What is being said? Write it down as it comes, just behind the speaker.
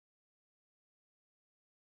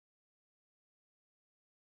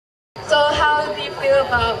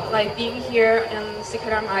about like being here in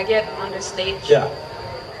Cicada Market on the stage? Yeah.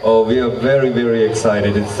 Oh, we are very, very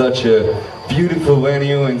excited. It's such a beautiful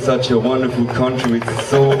venue in such a wonderful country with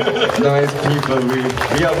so nice people.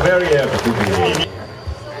 We are very happy to be here.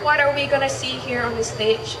 What are we gonna see here on the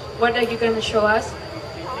stage? What are you gonna show us?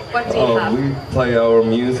 What do you have? We play our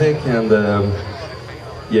music and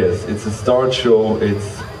yes, it's a Starch show.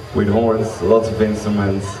 It's with horns, lots of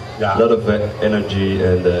instruments, a lot of energy,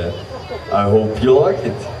 and I hope you like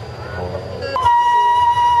it.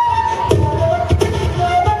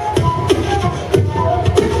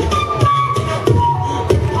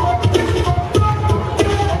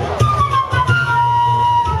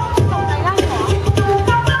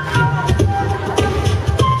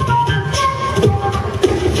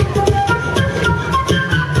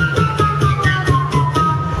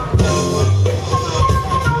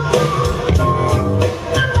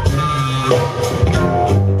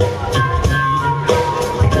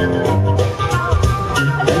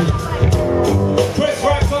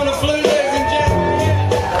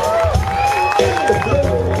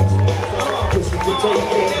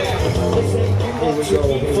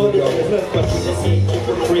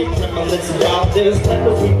 There's plenty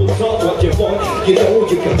of people talk what you want. You know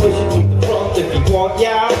you can push it to the front if you want,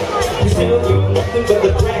 yeah. You still do nothing but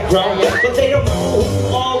the background, but they don't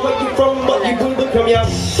know all where you from, but you will become, yeah.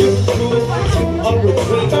 You cool, up with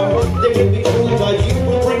dreamer. They will be cool, but you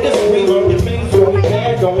will bring the screamer. The things going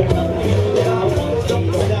bad, going down.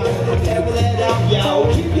 Never let out,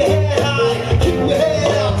 y'all. Keep your head high, keep your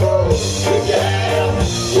head up, keep your head up,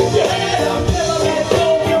 keep your head up. Never let go,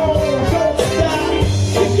 don't stop.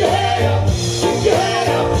 Keep your head up. Keep your head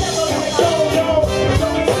up, never let go, don't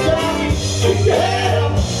stop. Keep your head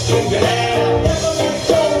up, keep your head up, never let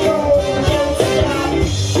go, don't stop.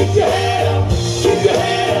 Keep your head up, keep your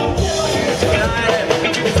head up, never let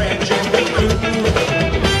go. Friendship and crew, to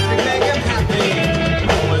make them happy,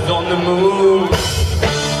 always on the move.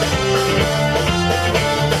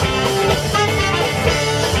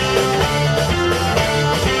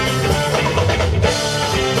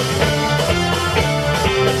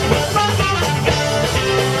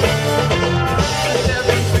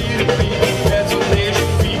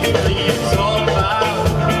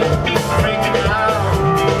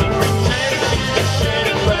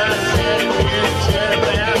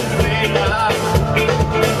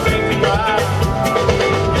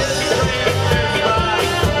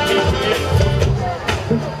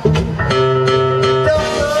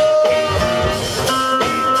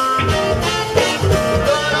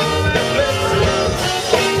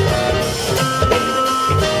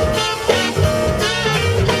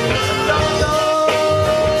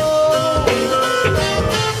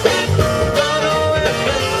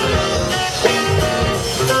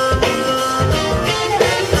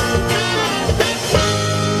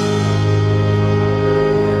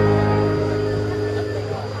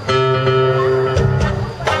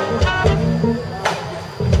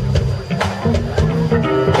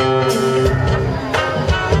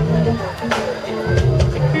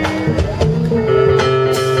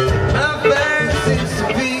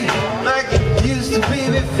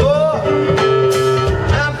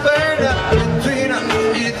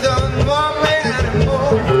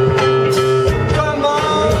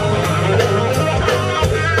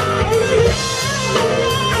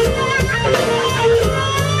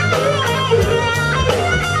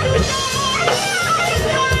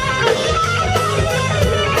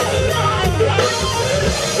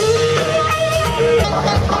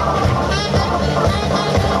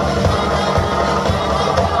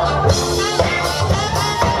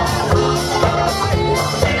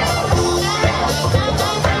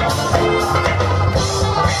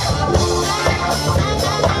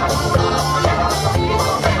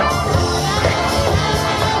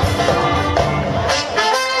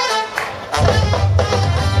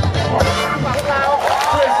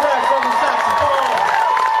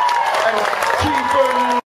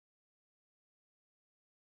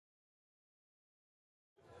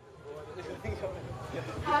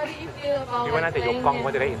 How do you feel about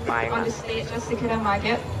like, playing on the stage at Cicada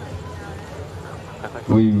Market?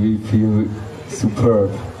 We feel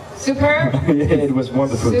superb. Superb? Yeah, it was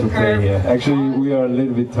wonderful to play here. Actually, we are a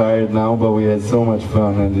little bit tired now, but we had so much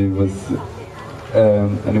fun and it was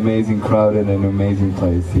an amazing crowd and an amazing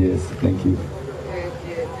place. Yes, thank you. Very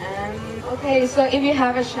good. Okay, so if you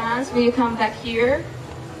have a chance, will you come back here?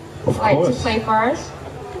 Of course. To play for us?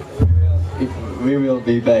 We will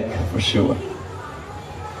be back for sure.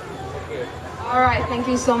 Alright, thank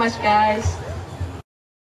you so much guys.